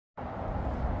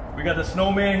We got the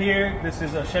Snowman here. This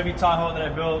is a Chevy Tahoe that I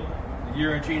built a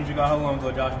year and change ago. How long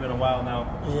ago, Josh? It's been a while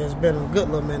now. Yeah, it's been a good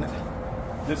little minute.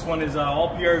 This one is all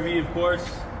PRV, of course.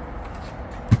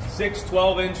 6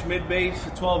 12-inch mid-bass,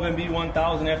 12 MB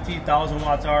 1000 FT, 1000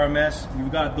 watts RMS.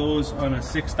 You've got those on a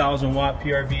 6000 watt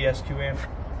PRV SQ amp.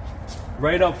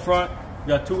 Right up front, you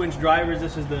got 2-inch drivers.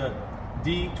 This is the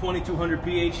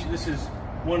D2200PH. This is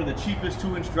one of the cheapest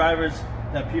 2-inch drivers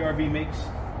that PRV makes,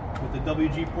 with the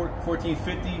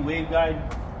WG1450 waveguide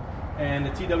and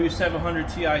the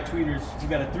TW700 Ti tweeters. You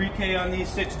got a 3K on these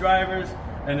 6 drivers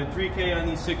and a 3K on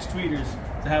these 6 tweeters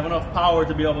to have enough power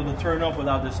to be able to turn up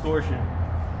without distortion.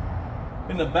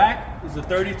 In the back is the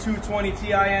 3220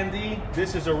 Ti-ND.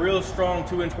 This is a real strong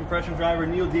 2-inch compression driver,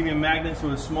 neodymium magnet,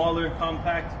 so it's smaller,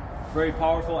 compact, very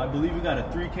powerful. I believe we got a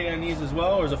 3K on these as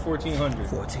well, or is it 1400?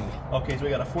 14. Okay, so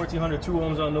we got a 1400 2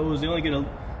 ohms on those. They only get a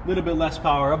little bit less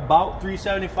power, about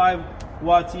 375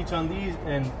 watts each on these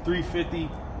and 350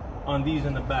 on these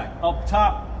in the back. Up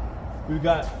top, we've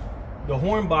got the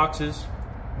horn boxes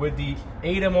with the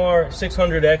 8MR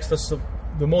 600X. That's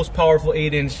the most powerful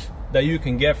 8-inch that you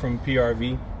can get from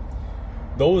PRV.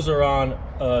 Those are on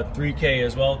 3K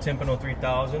as well, TIMPANO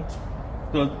 3000.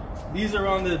 So these are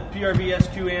on the PRV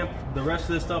SQ amp. The rest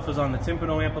of this stuff is on the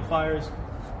TIMPANO amplifiers,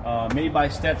 made by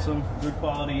Stetson. Good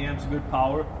quality amps, good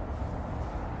power.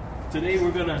 Today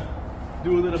we're gonna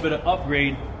do a little bit of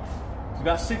upgrade. We've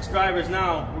got 6 drivers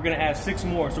now. We're gonna add 6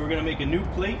 more. So we're gonna make a new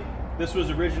plate. This was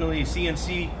originally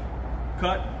CNC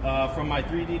cut from my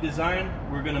 3D design.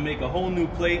 We're gonna make a whole new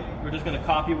plate. We're just gonna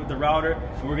copy with the router.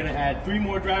 And we're gonna add 3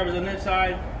 more drivers on this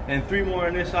side and 3 more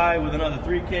on this side with another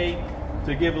 3K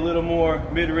to give a little more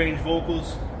mid-range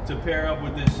vocals to pair up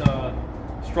with this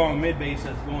strong mid-bass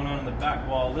that's going on in the back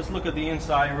wall. Let's look at the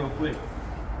inside real quick.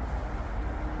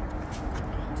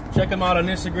 Check them out on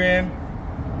Instagram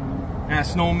at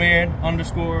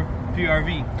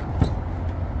SNOWMAN_PRV.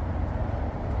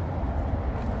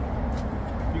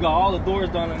 You got all the doors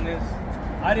done on this.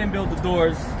 I didn't build the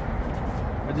doors.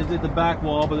 I just did the back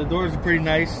wall, but the doors are pretty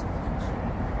nice.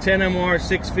 10MR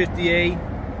 650A,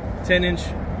 10-inch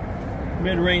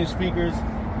mid-range speakers.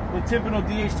 The TIMPANO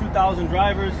DH2000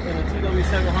 drivers and the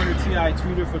TW700 Ti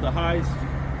tweeter for the highs.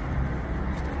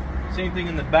 Same thing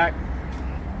in the back.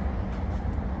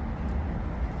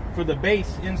 For the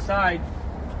bass inside,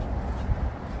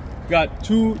 got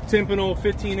 2 TIMPANO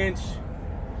 15-inch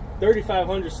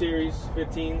 3500 series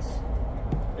 15s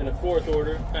in a 4th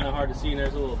order. Kind of hard to see in there,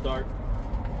 it's a little dark.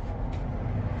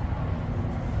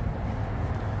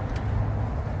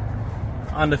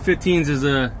 On the 15s is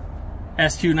a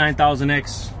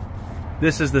SQ9000X.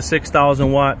 This is the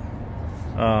 6000 watt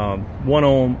 1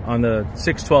 ohm on the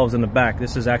 612s in the back.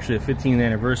 This is actually a 15th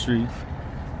anniversary.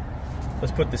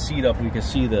 Let's put the seat up. We can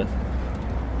see the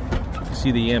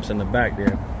amps in the back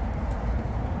there.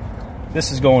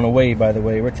 This is going away, by the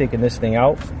way. We're taking this thing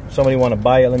out. If somebody want to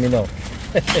buy it, let me know.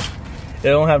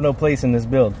 They don't have no place in this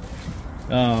build.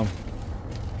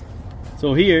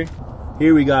 So here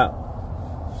we got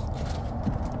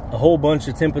a whole bunch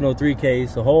of TIMPANO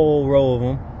 3Ks, a whole row of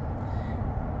them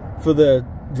for the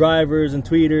drivers and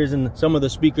tweeters and some of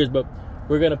the speakers. But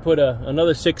we're gonna put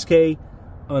another 6K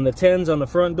on the 10s on the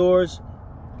front doors.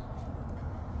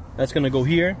 That's gonna go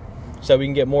here so we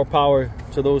can get more power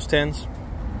to those 10s.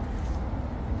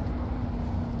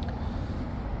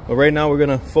 But right now we're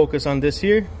gonna focus on this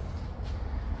here,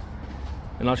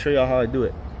 and I'll show y'all how I do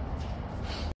it.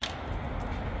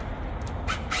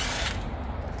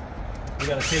 We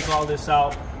gotta take all this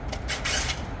out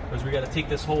because we gotta take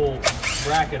this whole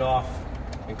bracket off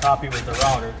and copy with the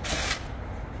router.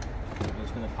 I'm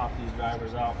just gonna pop these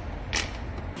drivers out.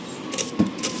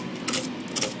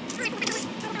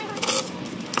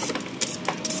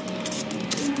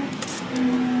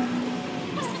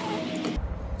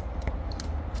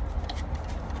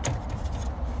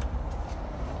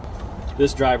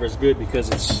 This driver is good because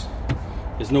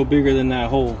it's no bigger than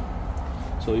that hole,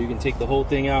 so you can take the whole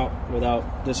thing out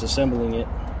without disassembling it.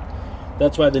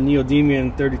 That's why the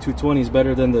neodymium 3220 is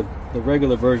better than the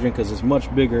regular version, because it's much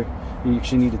bigger. You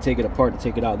actually need to take it apart to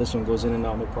take it out. This one goes in and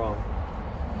out no problem.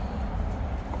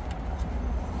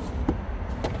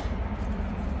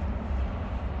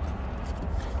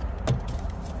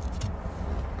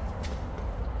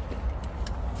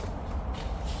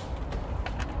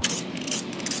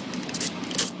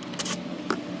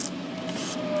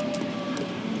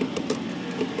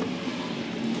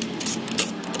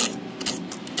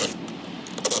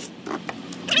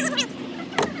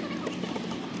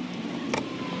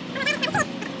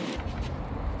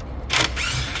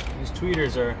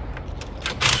 Tweeters are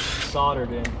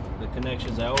soldered in the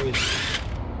connections. I always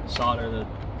solder the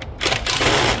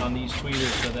on these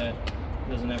tweeters so that it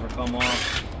doesn't ever come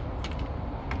off.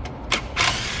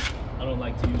 I don't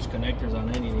like to use connectors on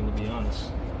anything, to be honest.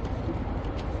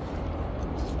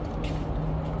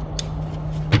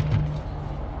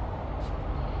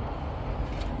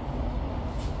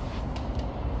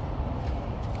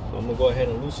 So I'm gonna go ahead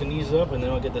and loosen these up, and then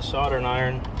I'll get the soldering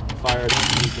iron fired up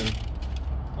so we can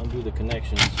undo the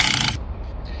connections.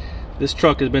 This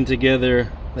truck has been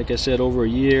together, like I said, over a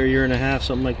year and a half,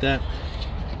 something like that.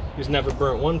 He's never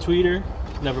burnt one tweeter,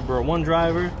 never burnt one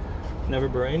driver, never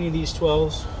burnt any of these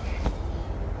 12s.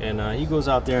 And he goes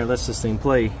out there and lets this thing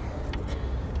play.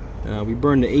 We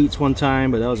burned the 8s one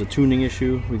time, but that was a tuning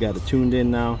issue. We got it tuned in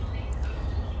now.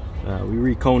 We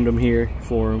reconed them here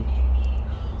for him.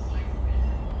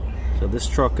 So this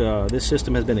truck, this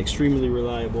system has been extremely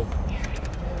reliable.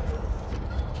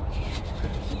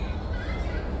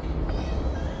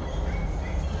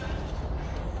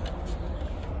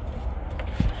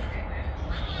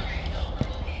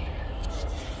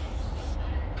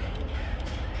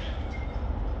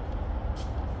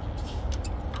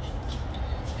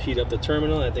 Heat up the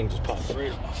terminal, that thing just pops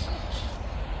right off.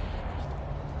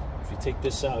 If you take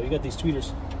this out, you got these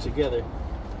tweeters together,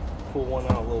 pull one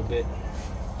out a little bit,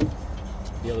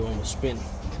 the other one will spin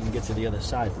and get to the other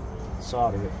side to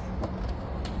solder it.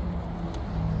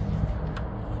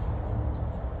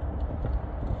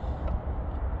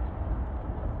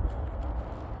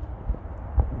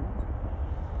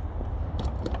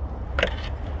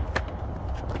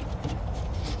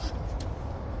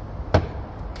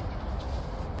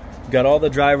 Got all the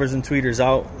drivers and tweeters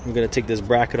out. We're gonna take this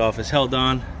bracket off. It's held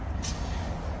on,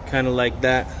 kind of like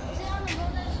that,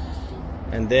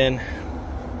 and then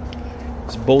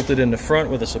it's bolted in the front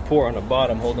with a support on the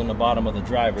bottom, holding the bottom of the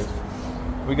drivers.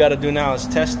 What we got to do now is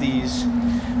test these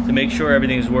to make sure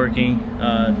everything's working,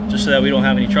 just so that we don't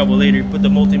have any trouble later. Put the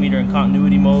multimeter in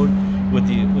continuity mode with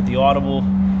the audible.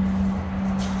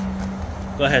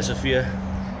 Go ahead, Sophia.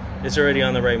 It's already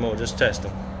on the right mode. Just test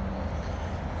them.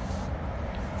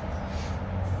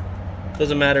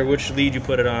 Doesn't matter which lead you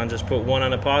put it on, just put one on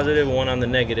the positive, one on the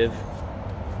negative.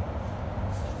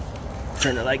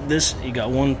 Turn it like this. You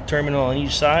got one terminal on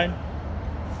each side.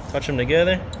 Touch them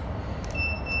together.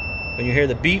 When you hear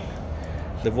the beep,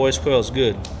 the voice coil is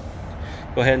good.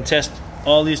 Go ahead and test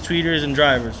all these tweeters and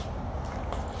drivers.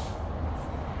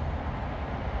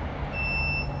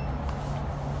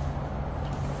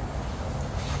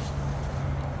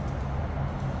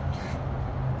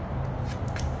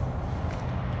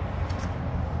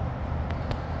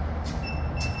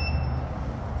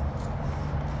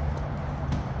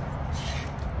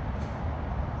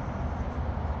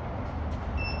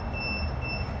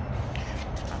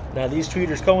 Now these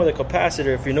tweeters come with a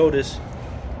capacitor. If you notice,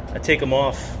 I take them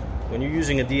off. When you're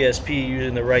using a DSP,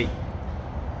 using the right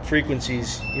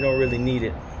frequencies, you don't really need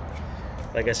it.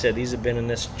 Like I said, these have been in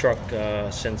this truck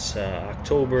since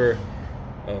October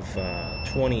of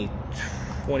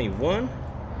 2021,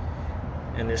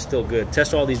 and they're still good.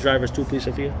 Test all these drivers too, please,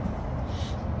 Sophia.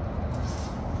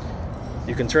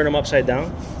 You can turn them upside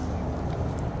down.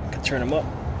 You can turn them up,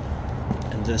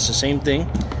 and it's the same thing.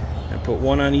 I put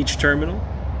one on each terminal.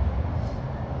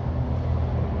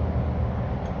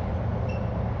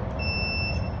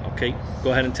 Okay,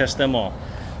 go ahead and test them all.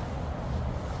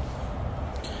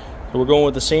 So we're going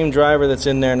with the same driver that's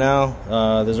in there now.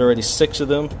 There's already 6 of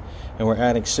them, and we're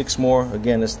adding 6 more.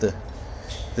 Again, it's the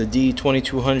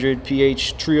D2200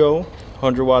 PH Trio,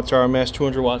 100 watts RMS,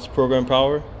 200 watts program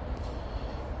power,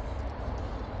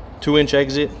 2-inch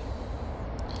exit.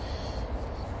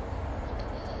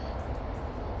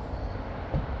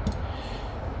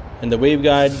 And the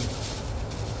waveguide,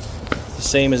 the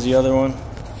same as the other one.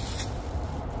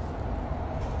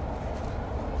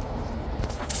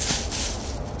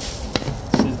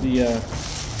 The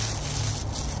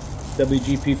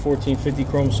WGP 1450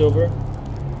 chrome silver,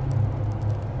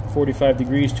 45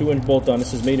 degrees, 2-inch bolt on.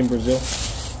 This is made in Brazil.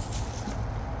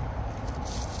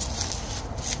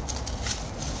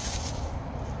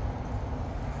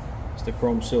 It's the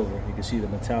chrome silver. You can see the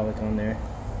metallic on there.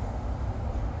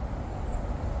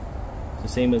 It's the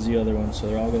same as the other one, so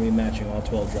they're all going to be matching, all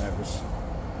 12 drivers.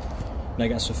 And I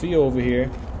got Sophia over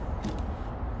here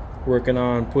working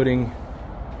on putting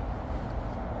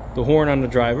the horn on the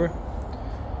driver.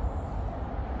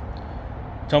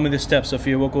 Tell me the steps,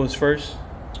 Sophia. What goes first?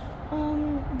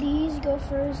 These go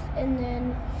first, and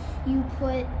then you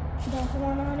put the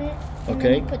horn on it. And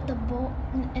okay. Then you put the bolt,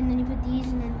 and then you put these,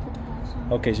 and then put the bolts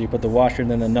on. Okay, so you put the washer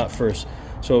and then the nut first.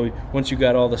 So once you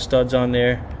got all the studs on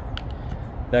there,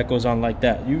 that goes on like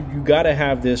that. You gotta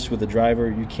have this with the driver.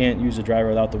 You can't use the driver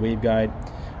without the waveguide.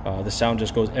 The sound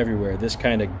just goes everywhere. This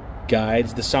kind of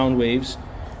guides the sound waves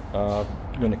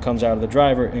when it comes out of the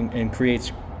driver and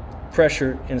creates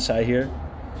pressure inside here.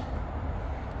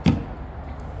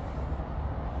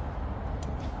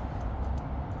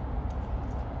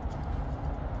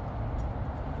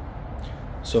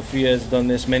 Sophia has done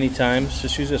this many times.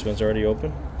 Just use this one, it's already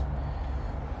open.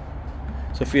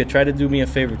 Sophia, try to do me a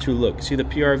favor too. Look, see the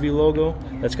PRV logo?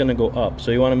 That's gonna go up.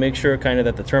 So you wanna make sure kind of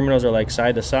that the terminals are like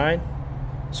side to side.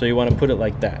 So you wanna put it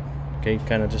like that, okay?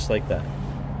 Kind of just like that.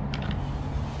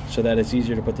 So that it's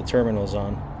easier to put the terminals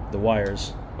on, the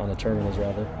wires on the terminals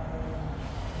rather.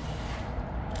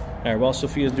 All right, while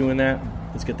Sophia's doing that,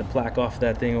 let's get the plaque off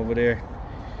that thing over there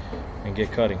and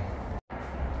get cutting.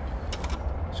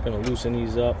 Just gonna loosen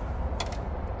these up.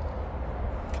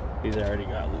 These I already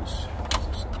got loose.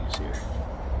 These here.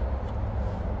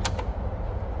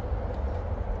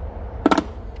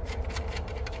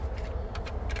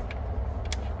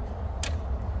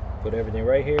 Put everything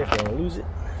right here if you want to lose it.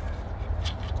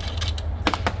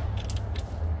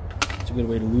 It's a good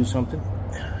way to lose something.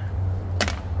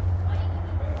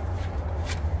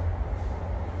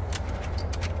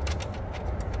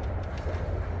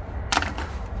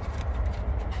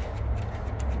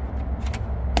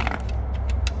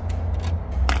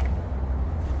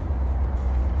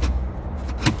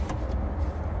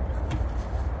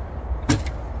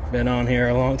 Been on here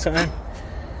a long time.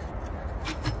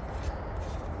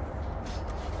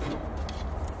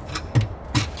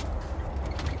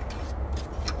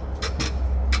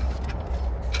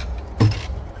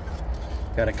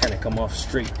 Gotta kind of come off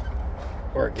straight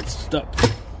or it gets stuck.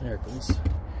 There it goes.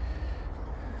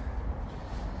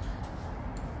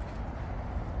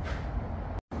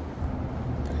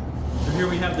 So here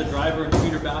we have the driver and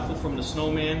feeder baffle from the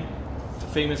SNOWMAN, the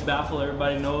famous baffle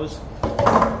everybody knows.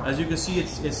 As you can see,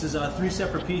 it's 3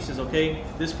 separate pieces, okay?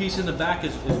 This piece in the back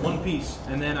is one piece,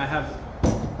 and then I have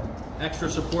extra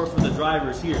support for the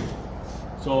drivers here.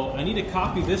 So I need to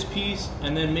copy this piece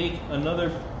and then make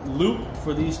another loop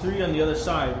for these 3 on the other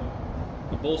side,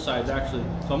 both sides actually.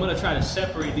 So I'm gonna try to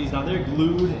separate these. Now they're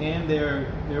glued and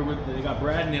they got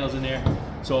brad nails in there.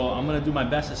 So I'm gonna do my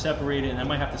best to separate it, and I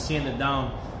might have to sand it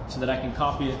down so that I can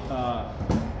copy it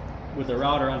with the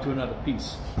router onto another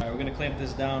piece. All right, we're gonna clamp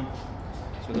this down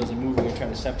so it doesn't move. We're gonna try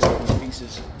to separate these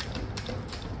pieces.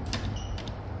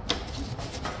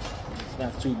 It's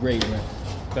not too great,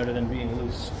 but better than being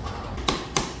loose.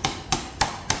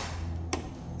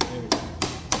 There we go.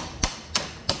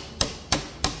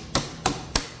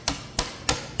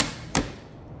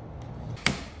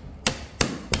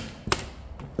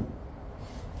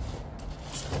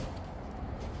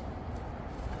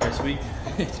 This week,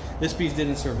 this piece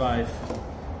didn't survive.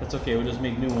 That's okay, we'll just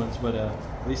make new ones, but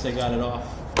at least I got it off.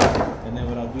 And then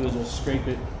what I'll do is I'll scrape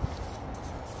it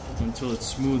until it's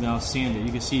smooth, and I'll sand it.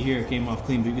 You can see here it came off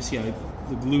clean, but you can see how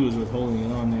the glue is what's holding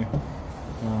it on there.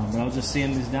 But I'll just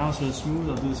sand this down so it's smooth.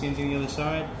 I'll do the same thing the other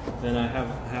side. Then I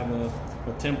have a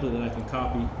template that I can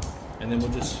copy, and then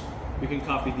we can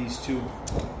copy these 2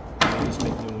 and just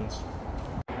make new ones.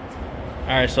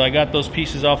 Alright, so I got those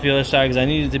pieces off the other side because I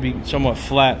need it to be somewhat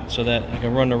flat so that I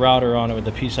can run the router on it with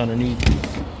the piece underneath.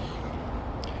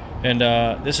 And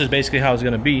this is basically how it's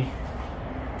going to be.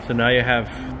 So now you have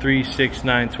 3, 6,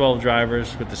 9, 12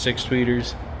 drivers with the 6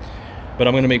 tweeters. But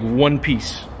I'm going to make one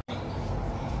piece.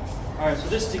 Alright, so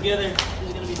this together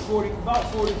is going to be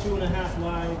about 42.5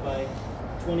 wide by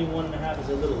 21.5 is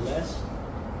a little less.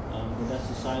 But that's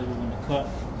the size we're going to cut.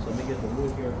 So let me get the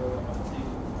wood here.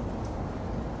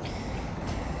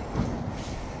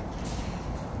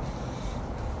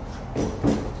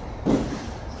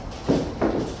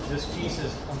 This piece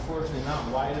is unfortunately not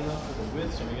wide enough for the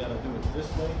width, so we gotta do it this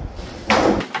way.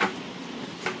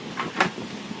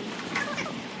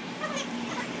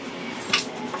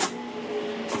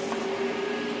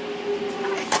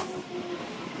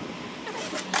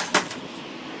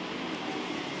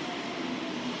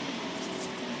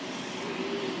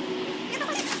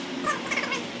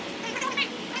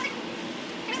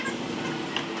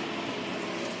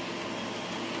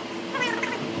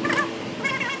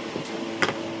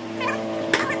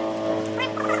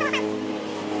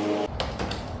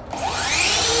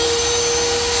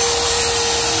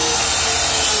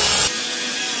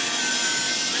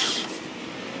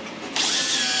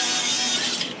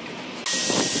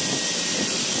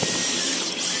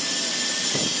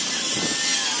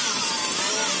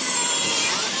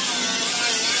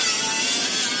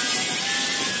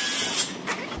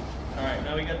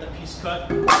 Now we got the piece cut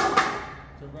to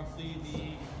roughly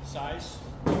the size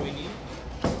that we need.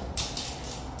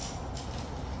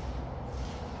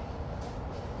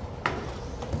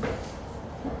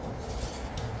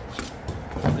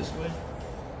 This way.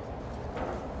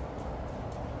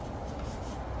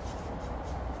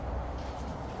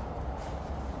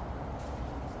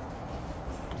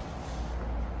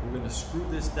 going to screw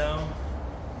this down.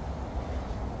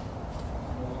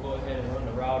 We'll go ahead and run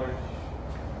the router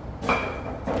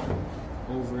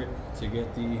over it to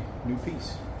get the new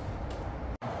piece.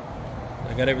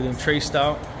 I got everything traced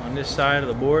out on this side of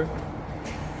the board.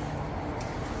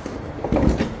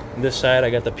 On this side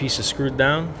I got the pieces screwed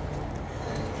down.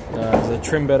 The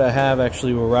trim bed I have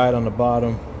actually will ride on the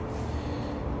bottom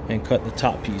and cut the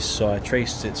top piece, so I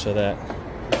traced it so that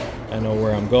I know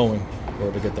where I'm going,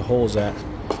 where to get the holes at.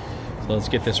 So let's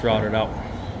get this routed out.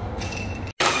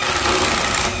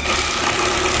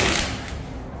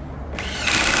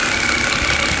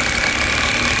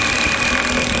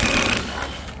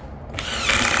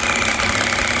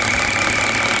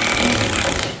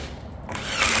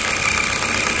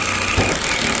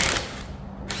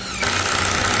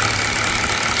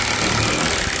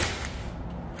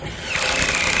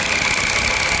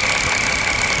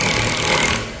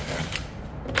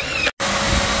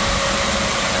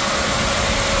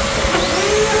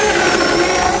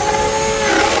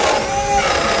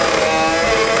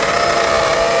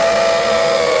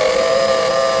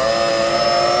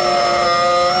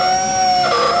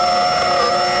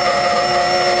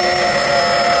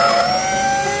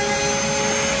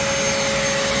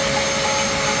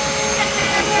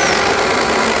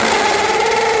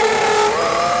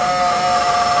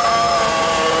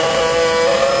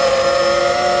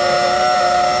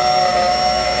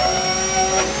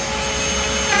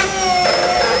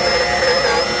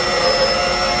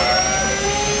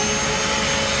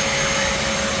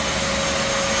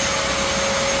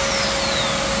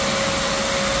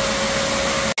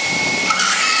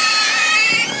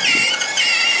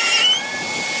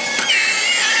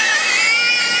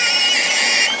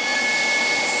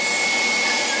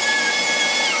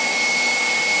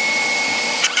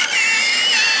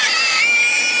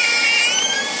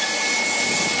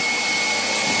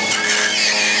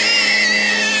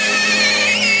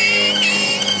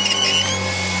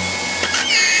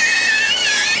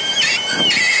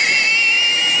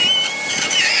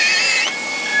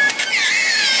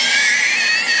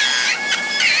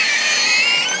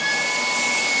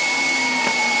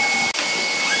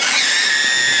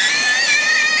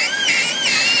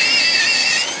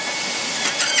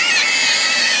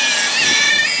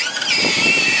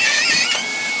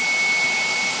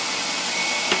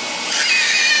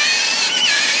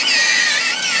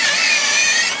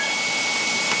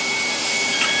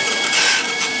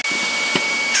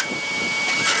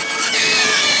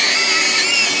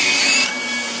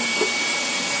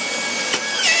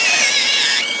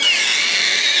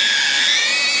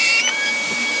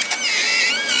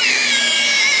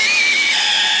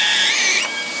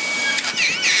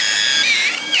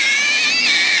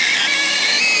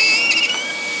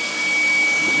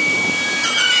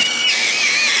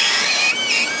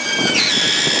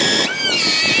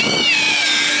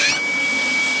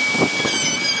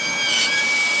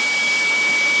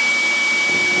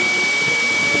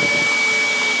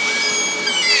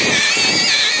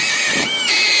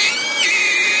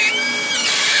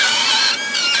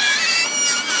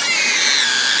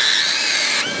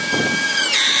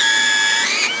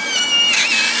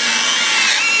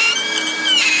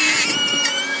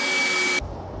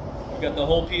 Got the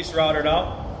whole piece routed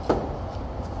out.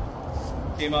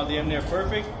 Came out the end there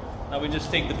perfect. Now we just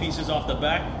take the pieces off the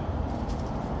back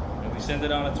and we send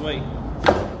it on its way.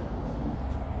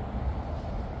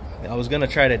 I was gonna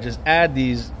try to just add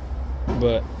these,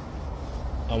 but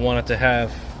I wanted to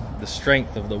have the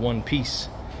strength of the one piece,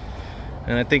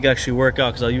 and I think it actually work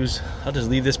out because I'll just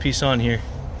leave this piece on here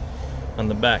on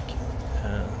the back.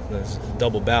 There's a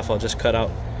double baffle. I'll just cut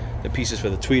out the pieces for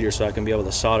the tweeter so I can be able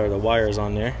to solder the wires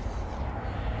on there.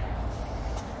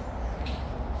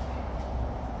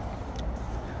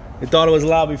 You thought it was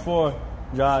loud before,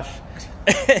 Josh.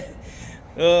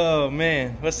 Oh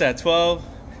man, what's that, 12,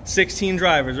 16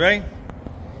 drivers, right?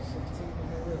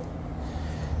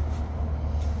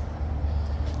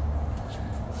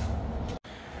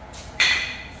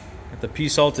 Got the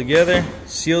piece all together,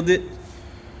 sealed it,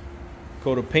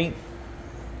 coat of paint,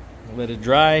 let it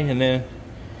dry, and then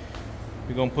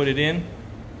we're gonna put it in.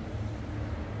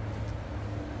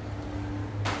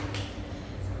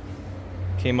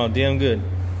 Came out damn good.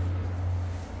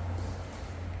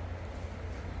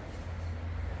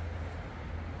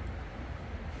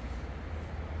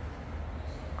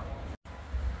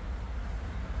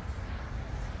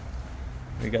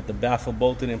 We got the baffle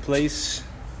bolted in place,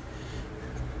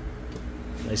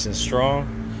 nice and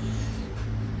strong.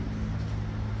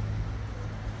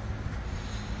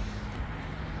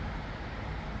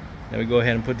 Now we go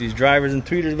ahead and put these drivers and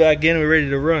tweeters back in. We're ready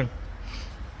to run.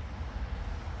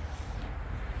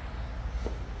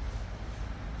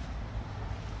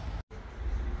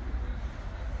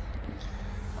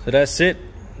 So that's it.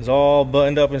 It's all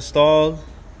buttoned up, installed.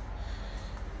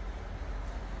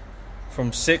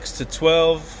 From 6 to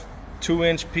 12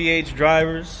 2-inch PH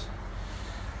drivers.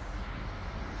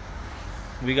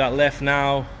 We got left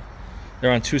now,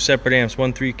 they're on two separate amps,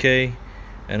 one 3K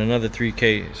and another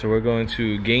 3K. So we're going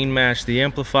to gain match the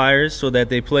amplifiers so that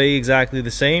they play exactly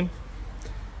the same.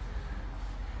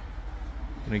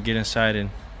 I'm gonna get inside and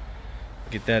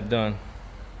get that done.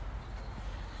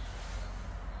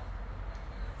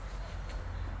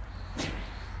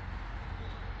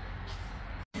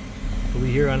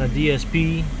 We here on a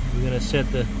DSP. We're gonna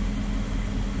set the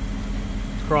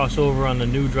crossover on the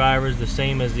new drivers the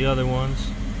same as the other ones.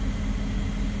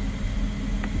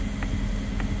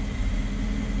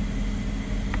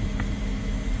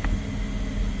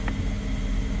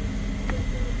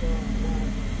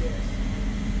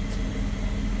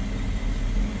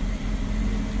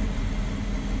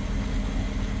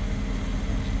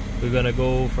 We're gonna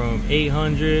go from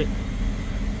 800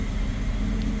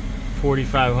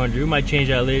 4500. We might change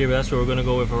that later, but that's what we're gonna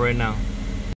go with for right now.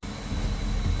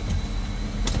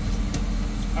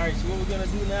 Alright, so what we're gonna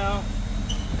do now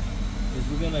is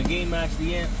we're gonna gain match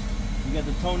the amp. We got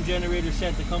the tone generator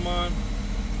set to come on.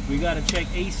 We gotta check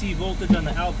AC voltage on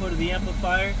the output of the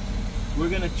amplifier. We're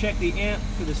gonna check the amp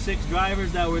for the 6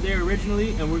 drivers that were there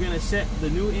originally, and we're gonna set the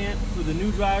new amp for the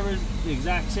new drivers the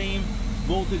exact same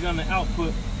voltage on the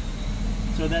output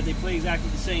so that they play exactly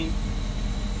the same.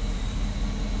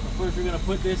 First, we're going to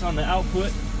put this on the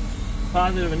output,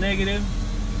 positive and negative.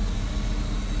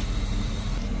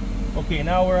 Okay,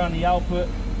 now we're on the output.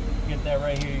 Get that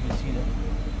right here, you can see that.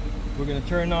 We're going to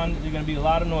turn on, there's going to be a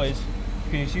lot of noise.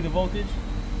 Can you see the voltage?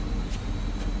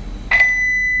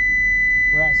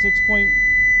 We're at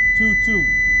 6.22.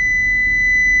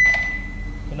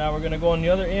 So now we're going to go on the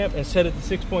other amp and set it to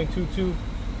 6.22.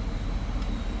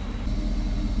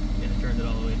 And it turned it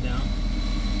all the way down.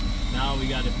 Now we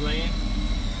got it playing.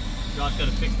 Josh got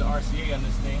to fix the RCA on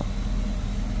this thing.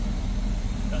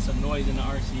 Got some noise in the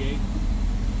RCA.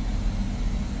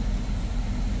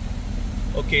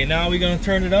 Okay, now we're going to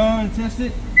turn it on and test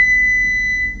it.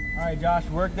 Alright, Josh,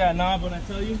 work that knob when I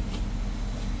tell you.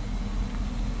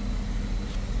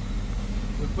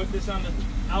 We'll put this on the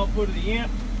output of the amp.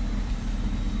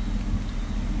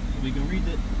 We can read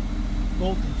the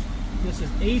voltage. This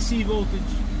is AC voltage,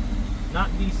 not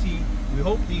DC. We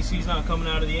hope DC is not coming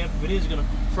out of the amp. If it is, it's going to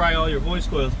fry all your voice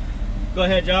coils. Go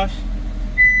ahead, Josh.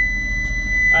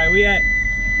 Alright, we at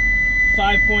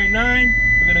 5.9.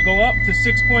 We're going to go up to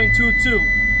 6.22.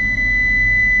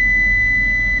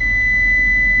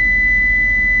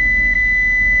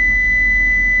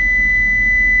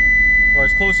 Or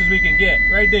as close as we can get.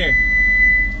 Right there.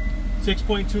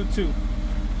 6.22.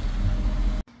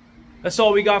 That's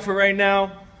all we got for right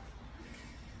now.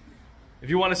 If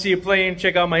you want to see it playing,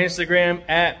 check out my Instagram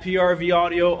at Prv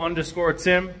Audio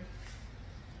 _Tim.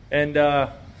 And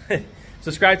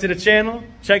subscribe to the channel.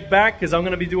 Check back because I'm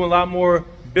going to be doing a lot more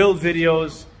build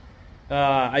videos.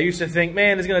 I used to think,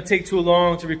 man, it's going to take too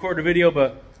long to record a video,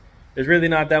 but there's really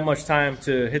not that much time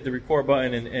to hit the record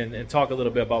button and talk a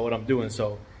little bit about what I'm doing.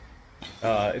 So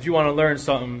if you want to learn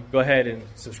something, go ahead and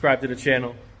subscribe to the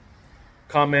channel.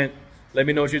 Comment. Let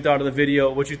me know what you thought of the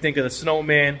video, what you think of the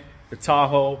Snowman, the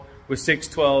Tahoe, with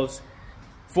 612s,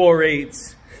 4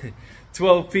 8s,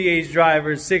 12 PH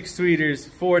drivers, 6 tweeters,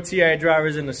 4 TI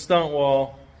drivers in the stunt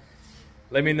wall.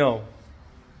 Let me know.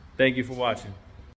 Thank you for watching.